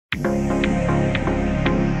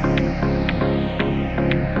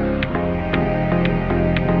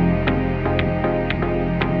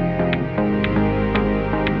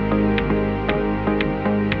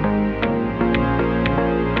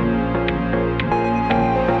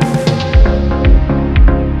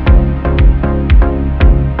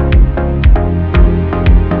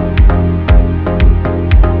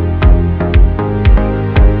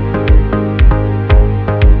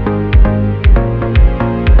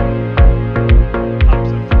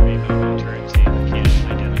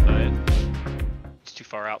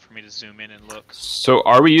zoom in and look. So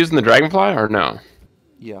are we using the dragonfly or no?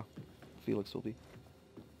 Yeah, Felix will be.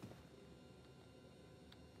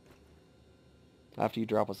 After you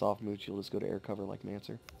drop us off, Mooch, you'll just go to air cover like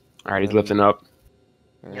Mancer. Alright, he's lifting up.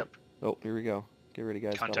 All right. Yep. Oh, here we go. Get ready,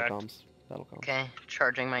 guys. Contact. Battle comms. Battle comms. Okay,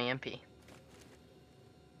 charging my EMP.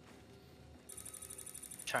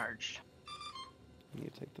 Charged. You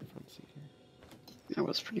need to take the front seat here. That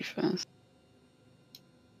was pretty fast.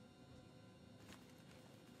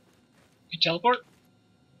 You teleport?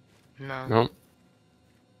 No. No.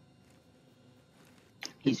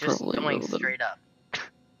 He's just Probably a going little bit. straight up.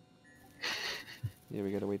 Yeah,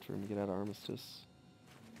 we gotta wait for him to get out of Armistice.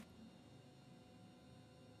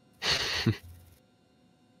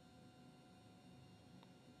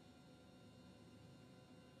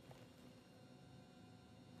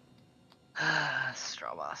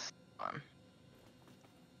 Straw boss. Fun.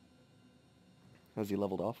 Has he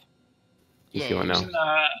leveled off? He's Yeah, going He's now. in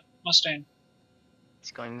the Mustang.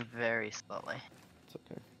 He's going very slowly. It's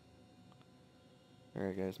okay.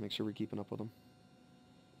 Alright, guys, make sure we're keeping up with him.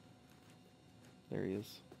 There he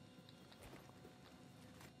is.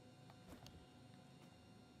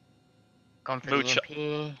 Going for Mooch. the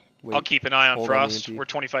EMP. Wait, I'll keep an eye on hold Frost. the EMP. We're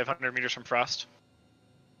 2,500 meters from Frost.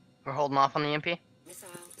 We're holding off on the EMP.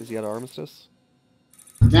 Is he out of Armistice?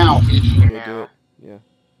 Now. Okay, do Now. it. Yeah,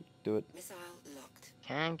 do it.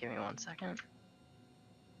 Okay, give me 1 second.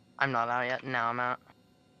 I'm not out yet. Now I'm out.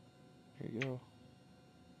 Here you go.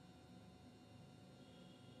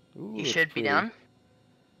 Ooh, He that's should be pretty. down.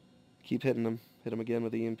 Keep hitting him. Hit him again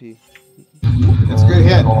with the EMP. That's a good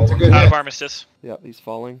hit. That's a good Out of hit. Armistice. Yeah, he's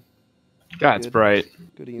falling. God, it's Good. bright.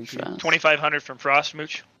 Good EMP. Fast. 2,500 from Frost,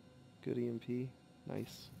 Mooch. Good EMP.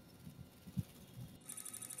 Nice.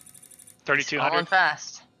 Falling 3,200.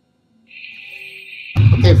 fast.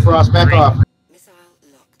 Okay, Frost, back Green. off.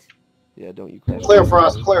 Yeah, don't you crash. Clear,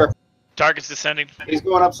 Frost, clear. Target's descending. He's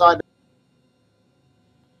going upside.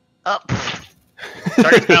 Up.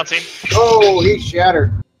 Target's bouncing. Oh, he's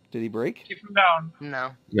shattered. Did he break? Keep him down.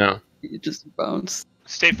 No. No. You just bounced.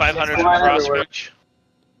 Stay 500 from Flying Frost, everywhere. Mooch.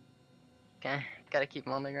 Okay. Gotta keep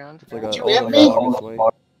him on the ground. It's like a You hit oh, me? dog this way.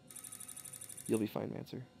 You'll be fine,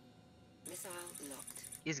 Mancer.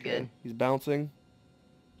 He's good. He's bouncing.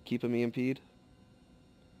 Keep him EMP'd.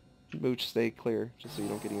 Mooch, stay clear, just so you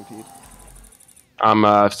don't get EMP'd. I'm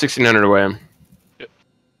 1,600 away. Got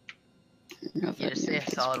You that just stay a EMP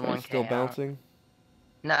solid spread. 1K Still out. bouncing.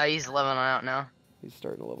 No, he's leveling out now. He's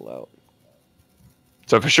starting to level out.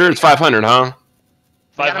 So for sure it's 500, huh? We got him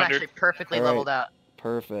 500. actually perfectly All right. leveled out.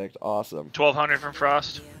 Perfect. Awesome. 1,200 from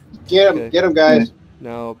Frost. Get him, Okay. get him, guys.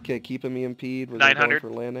 Now, okay, keep him EMP'd. We're gonna go 900. for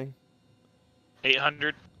landing.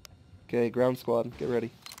 800. Okay, ground squad, get ready.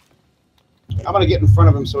 I'm gonna get in front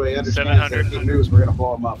of him so he understands that 700. if he moves, we're gonna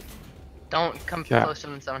blow him up. Don't come Yeah. closer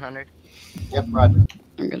than 700. Yep, Roger.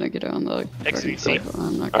 I'm gonna get on the Exiting dragon seat. but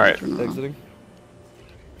I'm not Alright. gonna turn around. Exiting.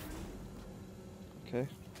 Okay.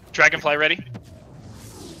 Dragonfly ready.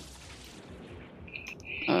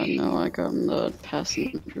 No, I got on the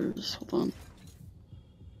passengers. Hold on.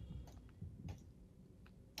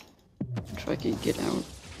 If I can get out.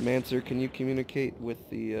 Mancer, can you communicate with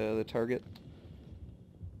the target?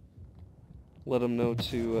 Let him know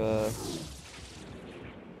to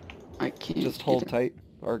I can't. just hold get tight.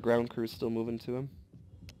 Our ground crew's still moving to him.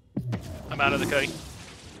 I'm out of the cutting.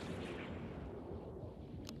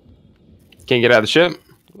 Can't get out of the ship?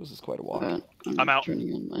 This is quite a it. walk. I'm out.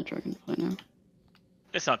 Turning on my dragonfly now.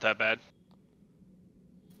 It's not that bad.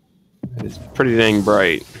 It's pretty dang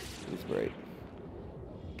bright. It's great.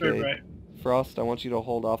 Very Okay. bright. Frost, I want you to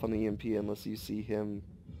hold off on the EMP unless you see him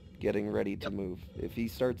getting ready to Yep. move. If he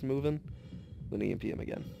starts moving, then EMP him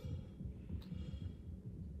again.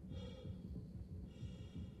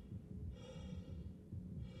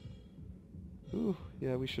 Ooh,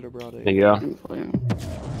 yeah, we should have brought There a... you go. Dragonfly out.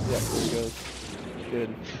 Yeah, there he goes.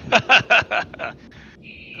 Good.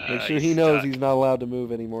 Make Make sure he knows he's not allowed to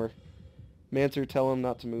move anymore. Mancer, tell him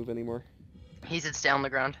not to move anymore. He sits down on the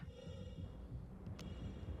ground.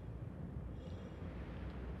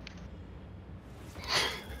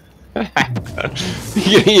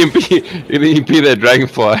 You're gonna EMP that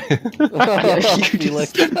dragonfly.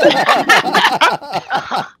 Felix.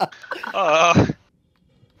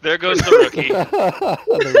 There goes the rookie.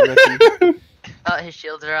 The rookie. His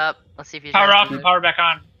shields are up. Let's see if he's Power ready off to and move. power back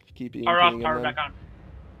on. Keep Power off, EMPing him power then. back on.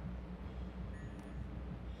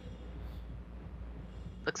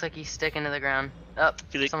 Looks like he's sticking to the ground. Up.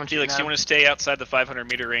 Felix, Someone Felix, you want to stay outside the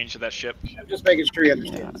 500-meter range of that ship? I'm just making sure he Yeah,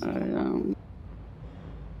 understands. I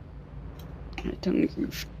don't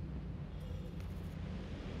move.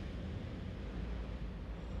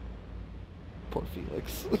 Poor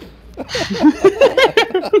Felix.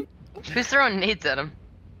 Who's throwing nades at him?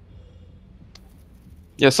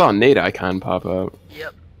 Yeah, I saw a nade icon pop up.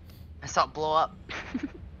 Yep. I saw it blow up. I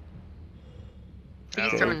think he's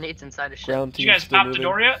Okay. throwing nades inside a ship. Ground Did you team's guys still pop moving. the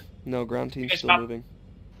door yet? No, ground team's guys still pop- moving.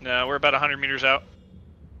 No, we're about 100 meters out.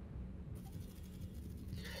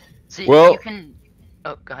 So Well- you can.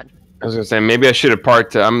 Oh, go ahead. I was gonna say maybe I should have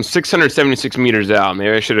parked. I'm 676 meters out.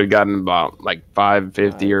 Maybe I should have gotten about like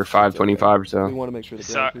 550 or It's 525 or We so. want to make sure the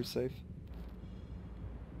So- ground crew's safe.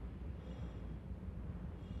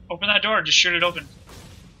 Open that door. Just shoot it open.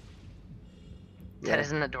 Ted Yeah.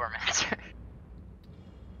 isn't the doormaster.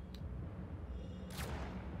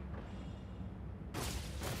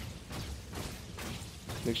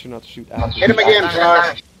 Make sure not to shoot after. Hit him again,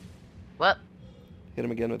 Josh. What? Hit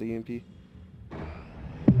him again with the EMP.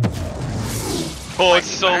 Oh, it's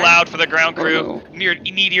so Alright. loud for the ground Oh, crew. no. You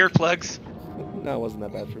need earplugs. No, it wasn't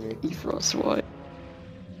that bad for me. Frostwhite.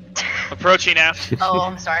 Approaching aft. Oh,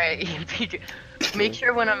 I'm sorry. EMP. Make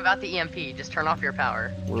sure when I'm about the EMP, just turn off your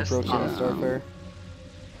power. We're Just approaching off. the Starfarer.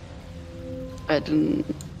 I didn't.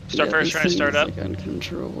 Starfarer's this trying to thing start is, up. Like,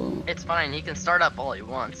 uncontrollable. It's fine. He can start up all he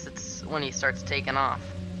wants. It's when he starts taking off.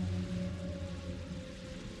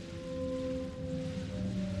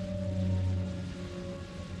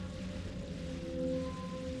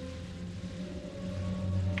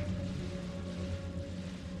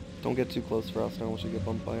 Don't get too close, Frost. I don't want you to get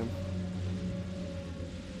bumped by him.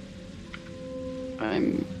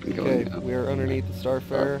 I'm Okay, going up. we are underneath the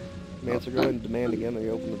Starfarer. Mance are going to demand again that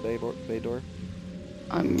you open the bay door.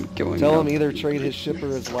 I'm going Tell up. him either trade his ship or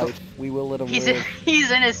his life. We will let him He's in, live.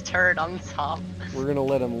 he's in his turret on top. We're gonna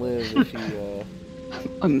let him live if he.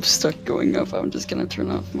 I'm stuck going up. I'm just gonna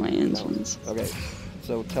turn off my engines. Okay,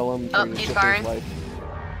 so tell him Oh, trade his he's ship or his firing. life.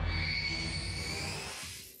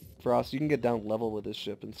 Frost, you can get down level with this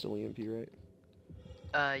ship and still EMP,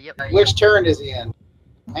 right? Yep. Which turret is he in?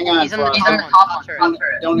 Hang on, He's on the Frost. top one.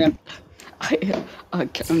 Don't- Don't in. I'm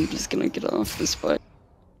just gonna get off this fight.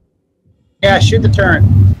 Yeah, shoot the turret.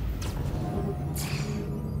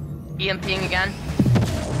 EMPing again.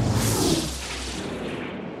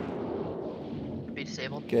 Be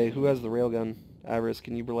disabled. Okay, who has the railgun? Avarice,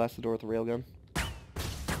 can you blast the door with the railgun?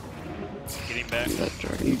 Getting back. That He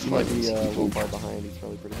dragonfly might be is a little evil. far behind. He's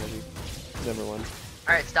probably pretty heavy. Never mind.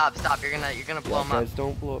 All right, stop. You're gonna blow Yeah, him up. guys,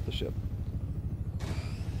 don't blow up the ship.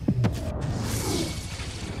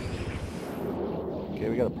 Okay,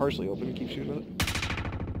 we got it partially open. Keep shooting at it.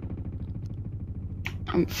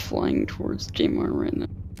 I'm flying towards Jamar right now.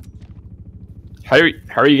 How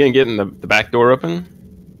are you gonna get in the back door open?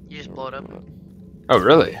 You just blow it up. Oh,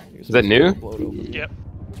 really? You're Is that supposed to new? blow it open. Yep.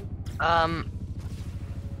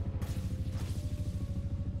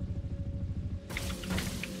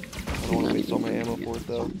 I don't want to waste all my ammo for it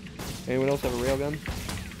though. Anyone else have a railgun?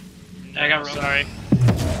 I got rolled. Sorry.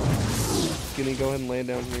 Skinny, go ahead and land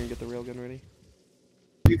down here and get the railgun ready.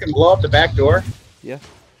 You can blow up the back door. You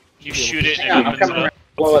shoot it Hang and on, it I'm opens coming up. around.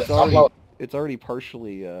 Blow it. I'll blow it. It's already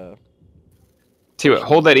partially. Tell you what,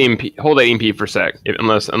 hold that EMP for a sec.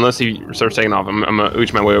 Unless he starts taking off, I'm gonna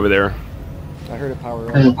ooch my way over there. I heard it power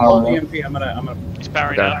Hold on. the EMP. I'm gonna. He's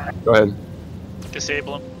powering Okay, up. go ahead.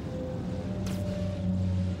 Disable him.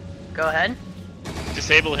 Go ahead.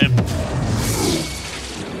 Disable him.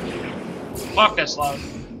 Fuck, that's loud.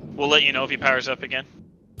 We'll let you know if he powers up again.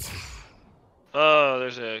 Oh,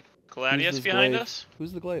 there's a Gladius this behind glaive? us.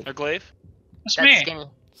 Who's the glaive? A glaive. That's That's me. skinny.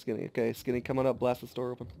 Skinny. Okay, Skinny, coming up. Blast this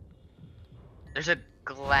door open. There's a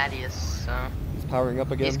Gladius. So He's powering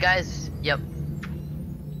up again. these guys. Yep.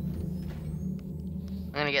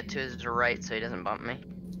 I'm gonna get to his right so he doesn't bump me.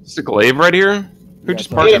 Is the glaive right here? Who Yeah, just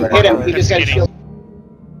so- parked? Hit him. Hit him. He just got Skinny. shield.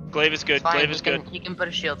 Glaive is good. It's fine. Glaive is good. He can put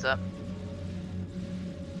his shields up.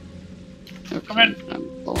 Okay, Come in.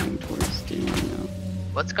 I'm falling towards Jamar now.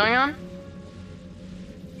 What's going on?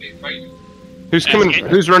 Who's coming?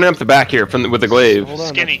 Who's running up the back here with the glaive? Hold on,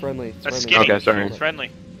 Skinny. that's friendly. It's That's friendly. skinny. Okay, sorry. It's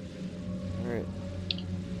friendly. Alright.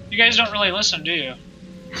 You guys don't really listen, do you?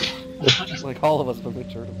 Like all of us, but we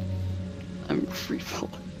heard him. I'm free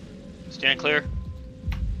falling. Stand clear.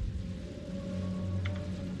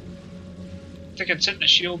 I think it's hitting the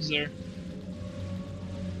shields there.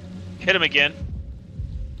 Hit him again.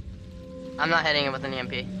 I'm not hitting him with an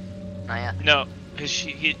EMP. Not yet. No,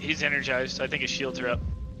 he's energized. I think his shields are up.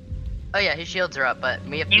 Oh yeah, his shields are up, but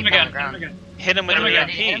we have Hit him people on again. the Hit him ground. again. Hit him with Hit him an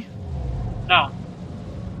again. EMP. No.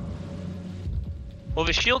 Well, if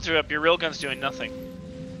his shields are up, your railgun's doing nothing.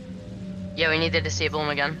 Yeah, we need to disable him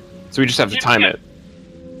again. So we just have to time it.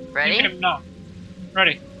 Ready? Hit him. No.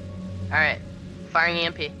 Ready. Alright. Firing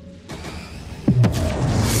EMP. Hit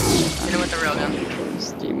him with the railgun.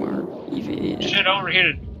 Towards Jamar. EV Shit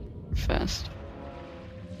overheated. fast.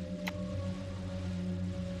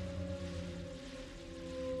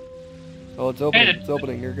 Oh, it's opening. Hey, It's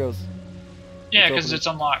opening. Here it goes. Yeah, It's because opening. it's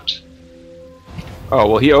unlocked. Oh,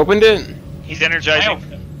 well, he opened it? He's I energizing.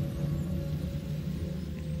 opened it.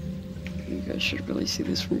 You guys should really see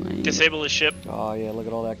this from my. Disable his ship. Oh yeah, look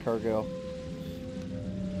at all that cargo.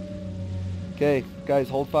 Okay, guys,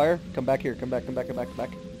 hold fire. Come back here. Come back. Come back. Come back. Come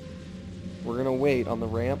back. We're gonna wait on the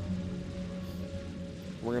ramp.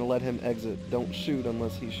 We're gonna let him exit. Don't shoot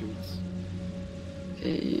unless he shoots.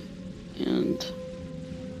 Okay, and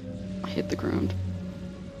I hit the ground.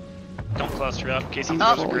 Don't cluster up in case he I'm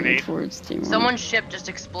throws a falling grenade. towards Team Someone's ship just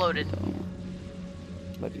exploded. So,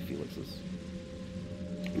 Might be Felix's.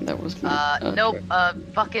 that was my. Nope.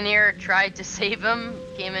 Buccaneer tried to save him,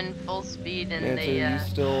 came in full speed, and Nancy, they you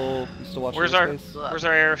still watching Where's our airspace? Where's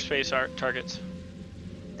our airspace targets?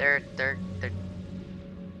 they're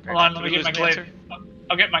Hold on, let Did me we get my lose glaive. Mancer?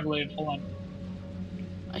 I'll get my glaive. Hold on.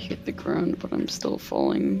 I hit the ground, but I'm still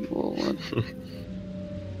falling. Well,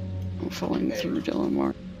 I'm falling through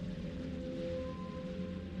Delamar.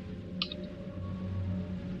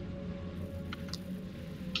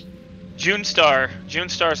 June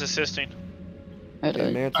Star's assisting. I Okay,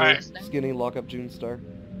 died. Mancer, Alright. Skinny, lock up June Star.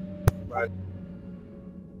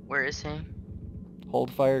 where is he?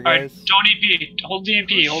 Hold fire, Alright, guys. don't EP. Hold DMP.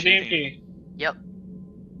 Who's Hold shooting? DMP. Yep.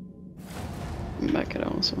 I'm back at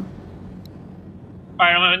Alpha.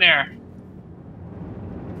 Alright, I'm in there.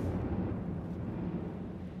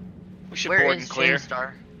 We should Where board is and clear.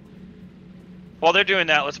 Star? While they're doing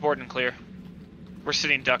that, let's board and clear. We're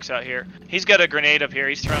sitting ducks out here. He's got a grenade up here.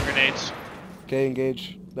 He's throwing grenades. Okay,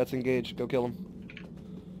 engage. That's engage. Go kill him.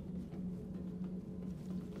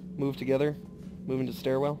 Move together. Move into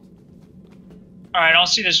stairwell. Alright, I don't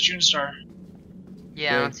see this June Star.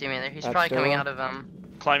 Yeah, I Okay. don't see him either. He's At probably coming stairwell? out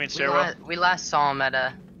of Climbing stairwell. we last saw him at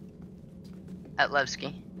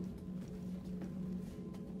Levski.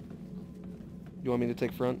 You want me to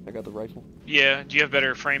take front? I got the rifle. Yeah, do you have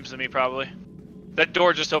better frames than me probably? That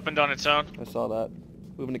door just opened on its own. I saw that.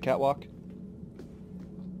 Moving to catwalk.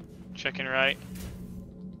 Checking right.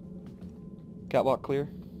 Catwalk clear.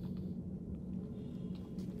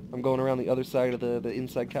 I'm going around the other side of the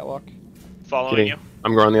inside catwalk. Following Okay. you.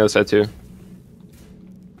 I'm going on the other side too.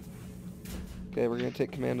 Okay, we're gonna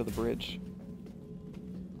take command of the bridge.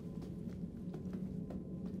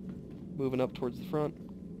 Moving up towards the front.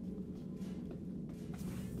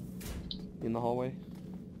 In the hallway.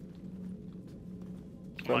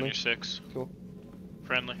 I'm on Friendly. your 6. Cool.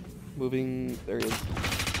 Friendly. Moving. There he is.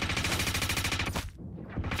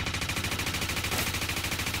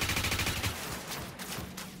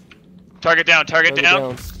 Target down. Target Target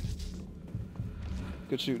down.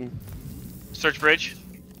 Good shooting. Search bridge.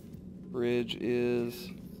 Bridge is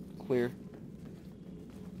clear.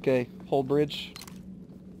 Okay, hold bridge.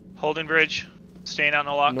 Holding bridge. Staying out in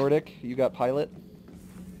the lock. Nordic, you got pilot.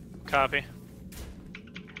 Copy.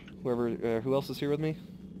 Whoever, who else is here with me?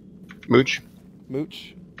 Mooch.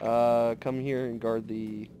 Mooch, come here and guard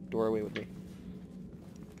the doorway with me.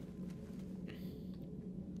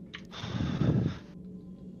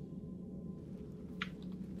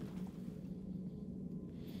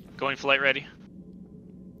 Going flight ready.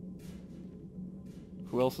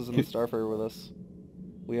 Who else is in the Starfarer with us?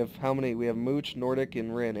 We have how many? We have Mooch, Nordic,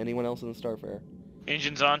 and Rin. Anyone else in the Starfarer?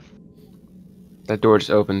 Engines on. That door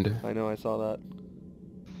just opened. I know, I saw that.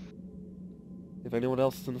 If anyone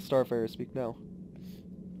else is in the Starfarer, speak now.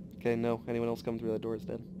 Okay, no. Anyone else coming through that door is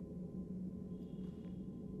dead.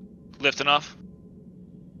 Lifting off.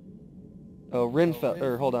 Oh, Rin fell.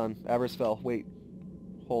 Or, hold on. Avarice fell. Wait.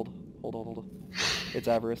 Hold. It's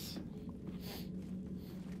Avarice.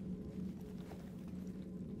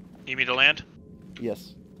 Need me to land?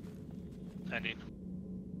 Yes. Landing.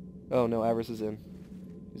 Oh, no. Avarice is in.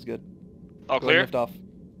 He's good. All Go ahead clear? and lift off.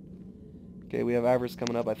 Okay, we have Avarice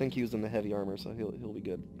coming up. I think he was in the heavy armor, so he'll be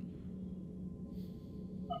good.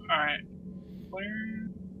 Alright. Where...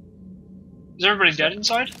 Is everybody dead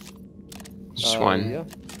inside? Just one. Yeah.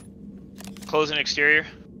 Closing exterior.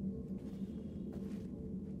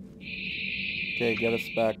 Okay, get us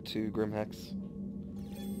back to Grimhex.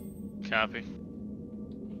 Copy.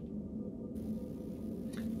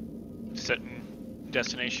 Setting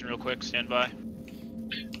destination real quick. Stand by.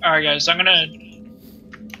 Alright guys, I'm gonna...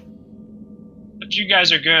 If you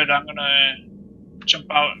guys are good, I'm gonna jump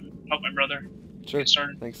out and help my brother Sure. get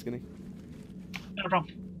started. Thanks, Skinny. No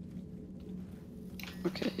problem.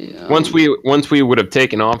 Okay. Once we would have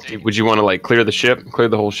taken off, would you want to like clear the ship, clear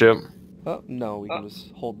the whole ship? Oh, no, we can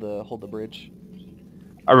just hold the bridge.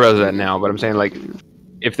 I realize that now, but I'm saying like,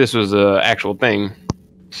 if this was a actual thing,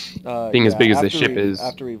 Being as yeah, big as the after ship we- is.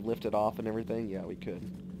 After we've lifted off and everything, yeah, we could.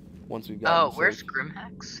 Once we've Oh, got. where's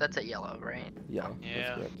Grimhex? That's at yellow, right? Yeah, Yeah.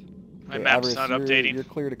 that's correct. My Okay, map's Avarice, not you're, updating. You're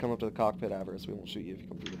clear to come up to the cockpit, Avarice. We won't shoot you if you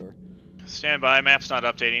come through the door. Stand by. Map's not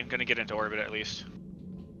updating. Gonna get into orbit at least.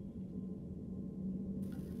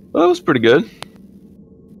 Well, that was pretty good. It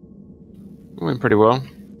went pretty well.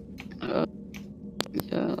 Yeah,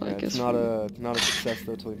 I Yeah, guess. it's not a success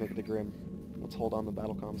though till we make it to Grim. Let's hold on the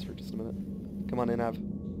battle comms for just a minute. Come on in, Av.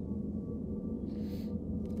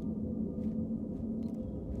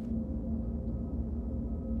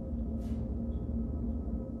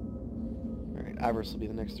 Alright, Avarice will be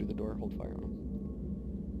the next through the door. Hold fire on him.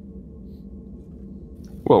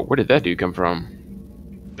 Whoa, where did that dude come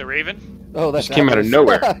from? The Raven? Oh, that's Just came out of Avarice.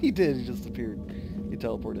 nowhere. He did. He just appeared. He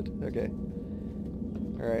teleported. Okay.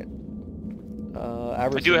 Alright. I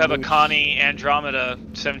Avarice do and have a Mooch- Connie Andromeda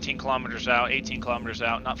 17 kilometers out, 18 kilometers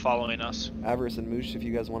out, not following us. Avarice and Mooch, if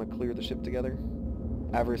you guys want to clear the ship together.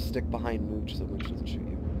 Avarice, stick behind Mooch so Mooch doesn't shoot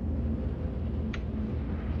you.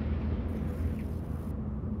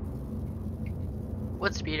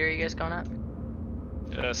 What speed are you guys going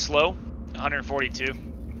at? Slow, 142.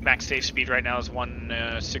 Max safe speed right now is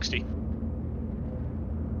 160.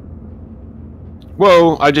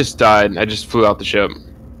 Whoa, I just died. I just flew out the ship.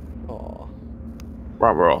 Aw.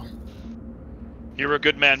 Wow. You're a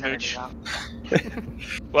good man, Sorry, Mooch. dude.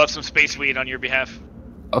 We'll have some space weed on your behalf.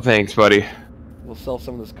 Oh, thanks, buddy. We'll sell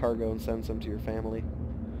some of this cargo and send some to your family.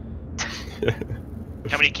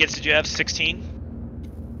 How many kids did you have?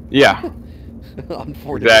 16? Yeah, On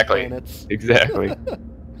 4 different Exactly. planets. exactly.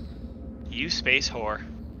 You space whore.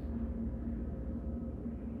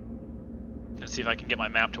 Let's see if I can get my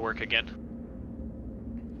map to work again.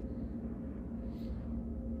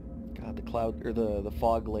 God, the cloud or the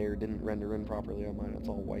fog layer didn't render in properly on mine. It's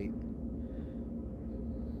all white.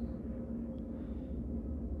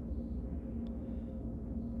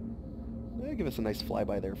 Give us a nice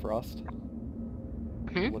flyby there, Frost.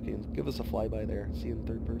 Hmm? Give us a flyby there. See you in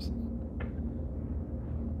third person.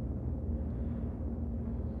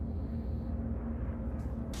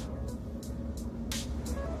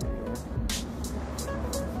 There you are.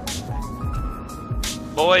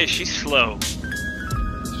 Boy, she's slow.